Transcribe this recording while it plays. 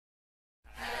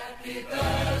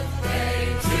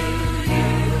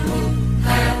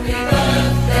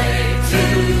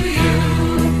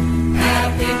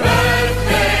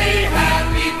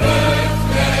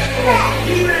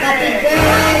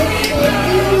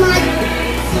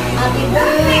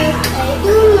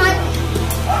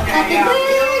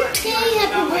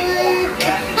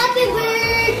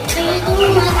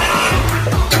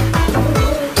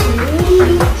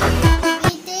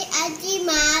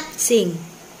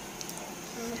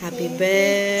Happy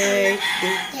birthday.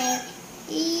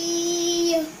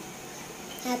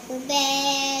 Happy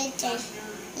birthday.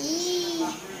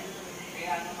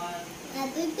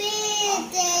 Happy birthday.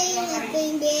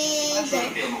 Happy birthday.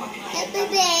 Happy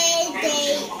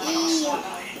birthday.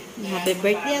 Happy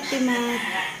birthday, Ate Mat.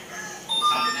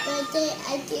 Birthday,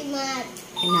 Ate Mat.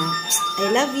 I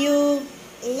love you.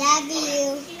 I love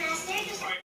you.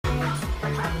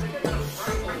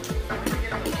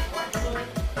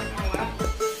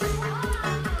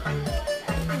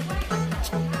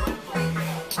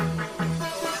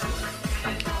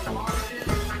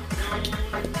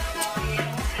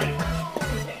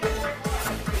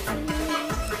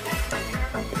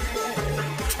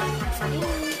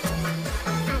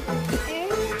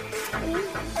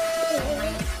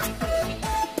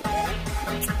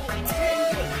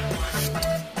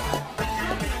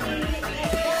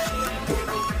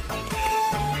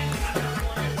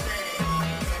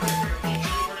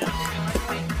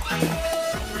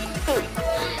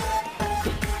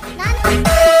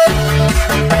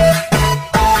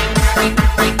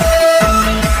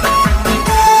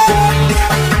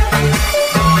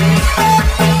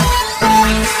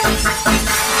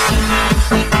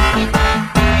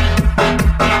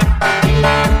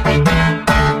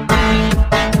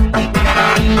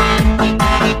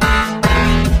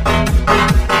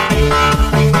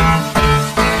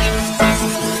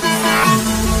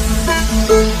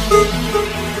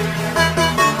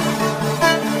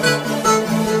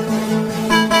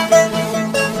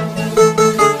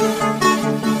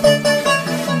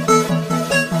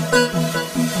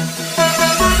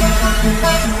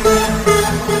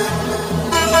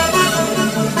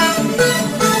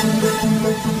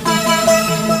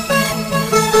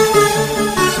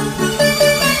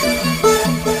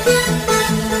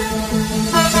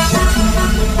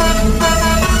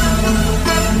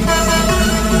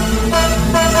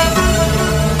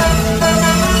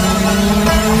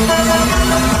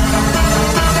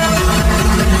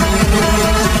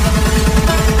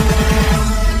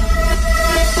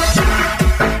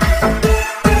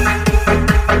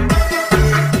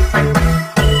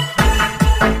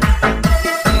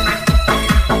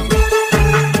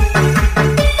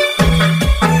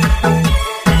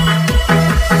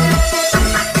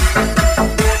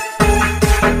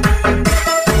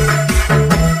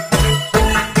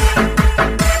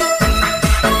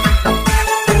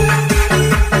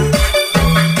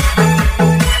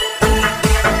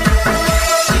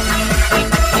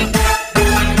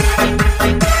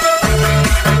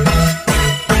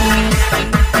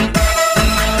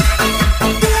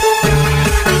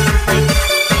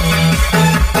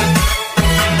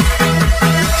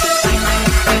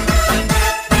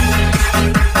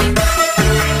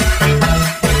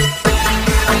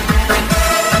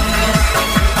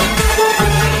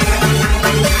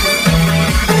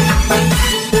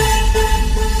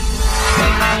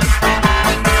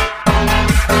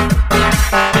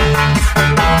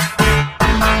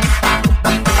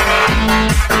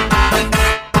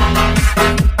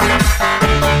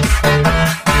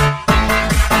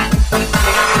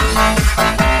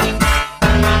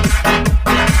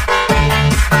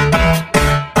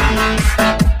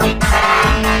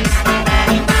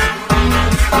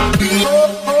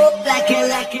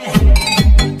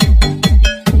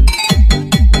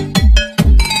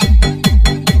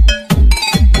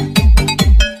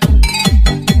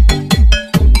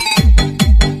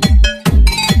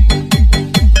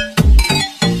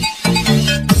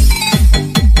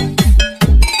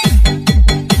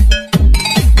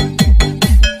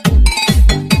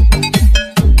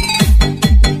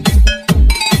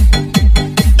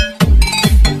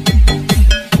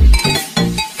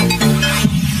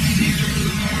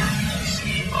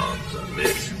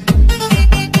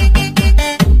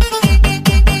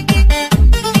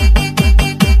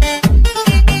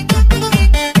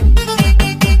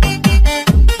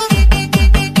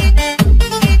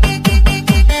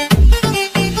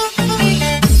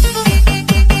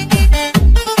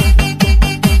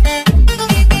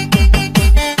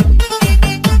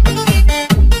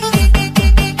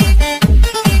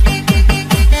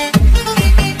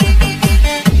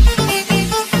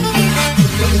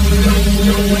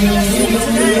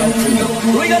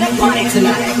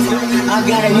 I've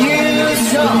got a new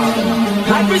song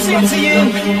I present to you.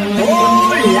 Oh,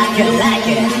 like it,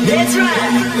 that's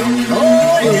right.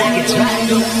 Oh, like it's right.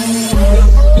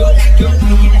 Go like it, go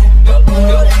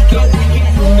like it,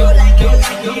 go like it, go like it,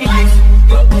 go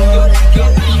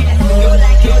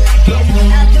like it.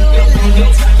 I'll do it like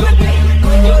it's right.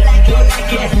 Go like it,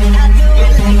 I'll do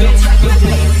it like it's right.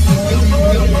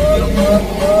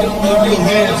 Put your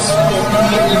hands.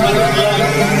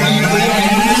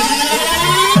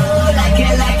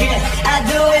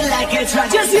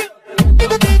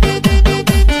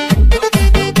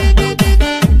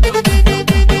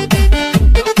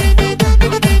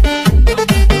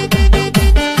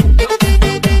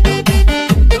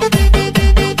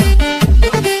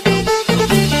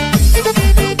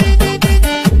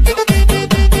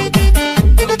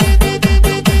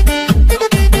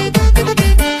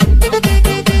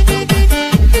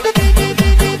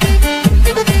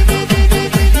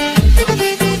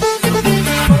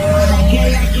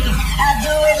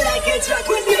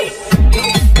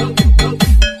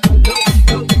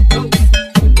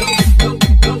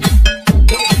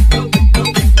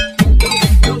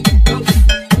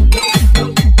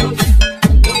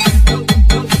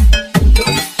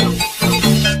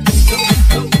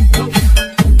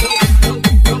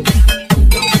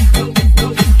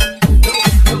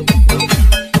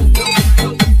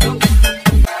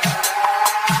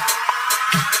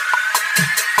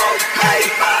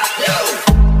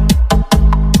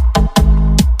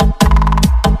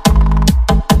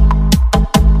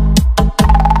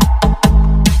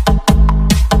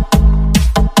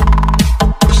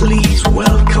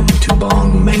 Welcome to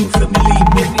Bong Mang Family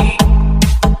Mini.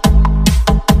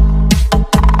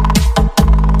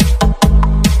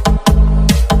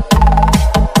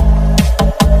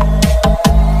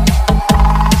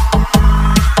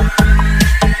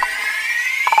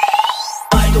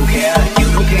 I don't care, you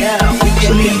don't care. We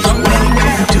can leave.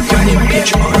 Welcome to Dining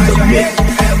Pitch on the Mid.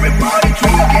 Everybody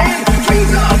drink again.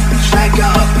 Drinks up, shake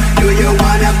up. Do you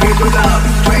wanna be with up?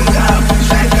 Drinks up,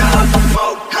 shake up.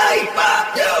 Oh, hey,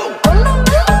 Bob, you.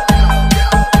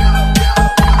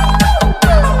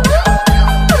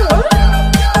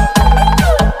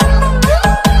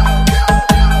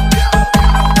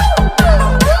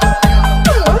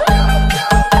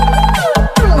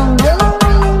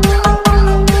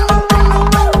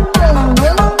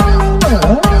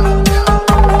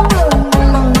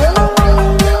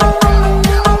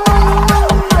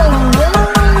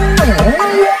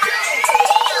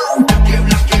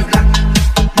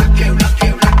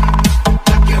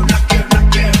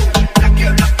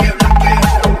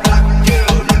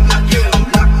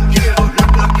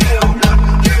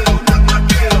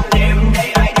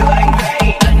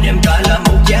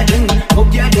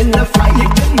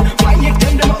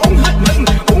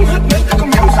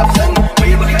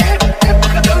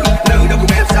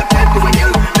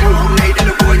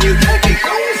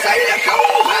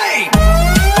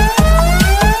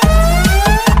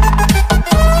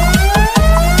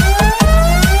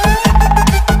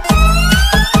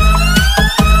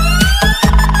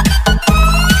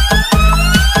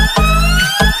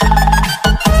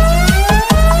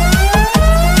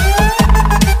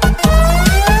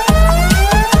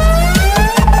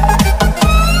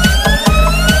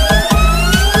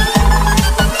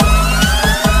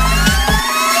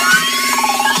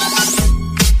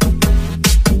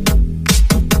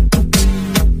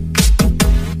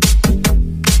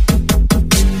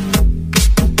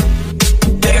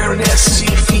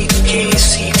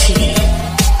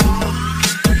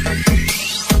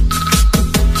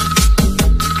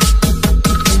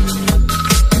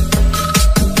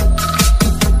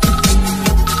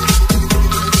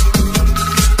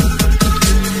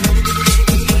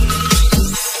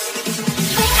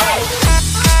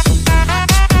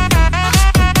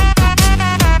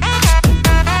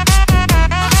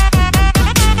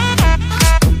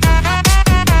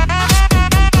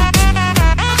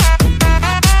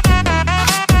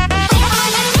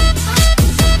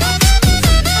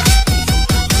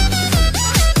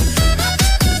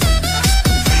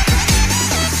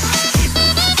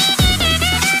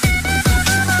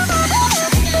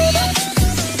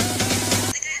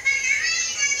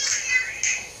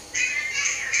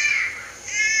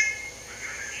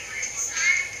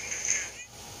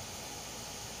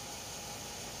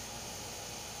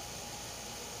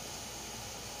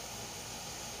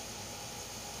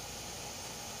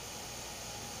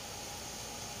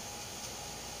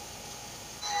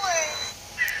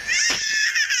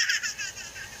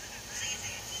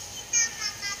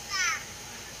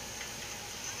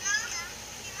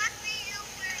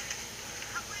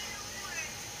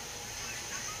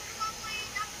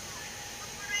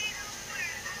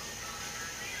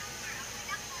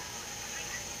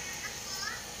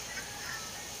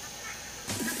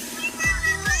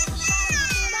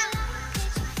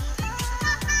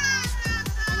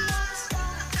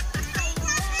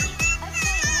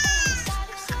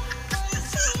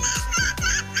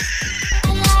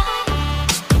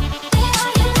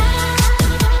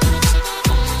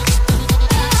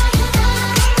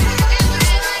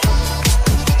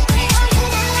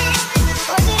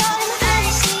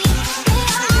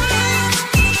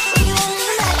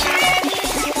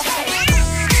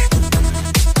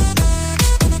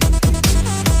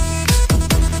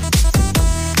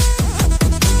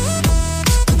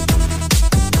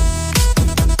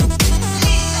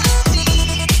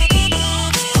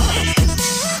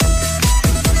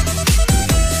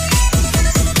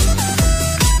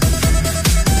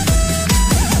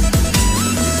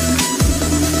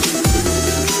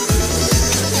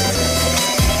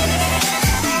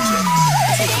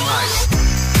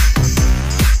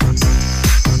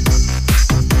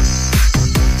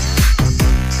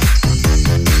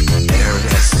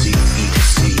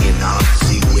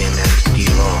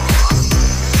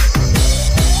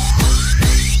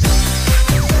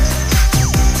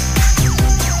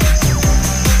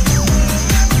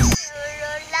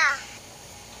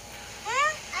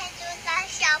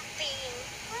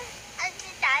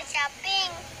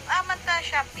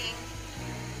 shopping?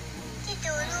 Itu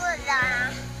Lula.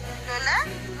 Lula?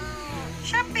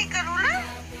 Shopping ke Lula?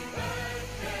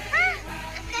 Hah?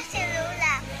 Aku si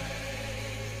Lula.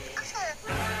 Aku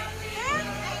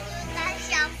tak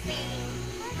shopping.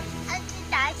 Aku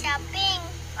tak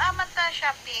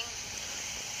shopping?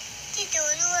 Dito,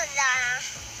 Lola.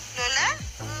 Lola?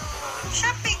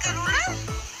 Shopping ka, Lola?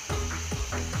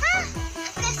 Ha?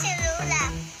 Ito si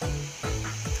Lola.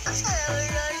 Asa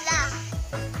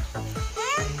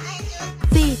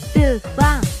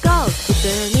Lola?3、2、1、GO! 普通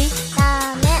に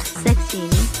ダメ。セクシーに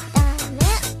ダメ。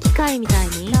機械みたい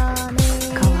にダメ。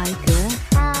可愛く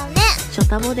ダメ。ショ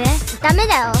タボでダメ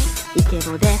だよ。イケ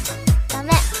ボでダメ。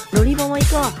ロリボも行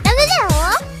こう。ダメだよ。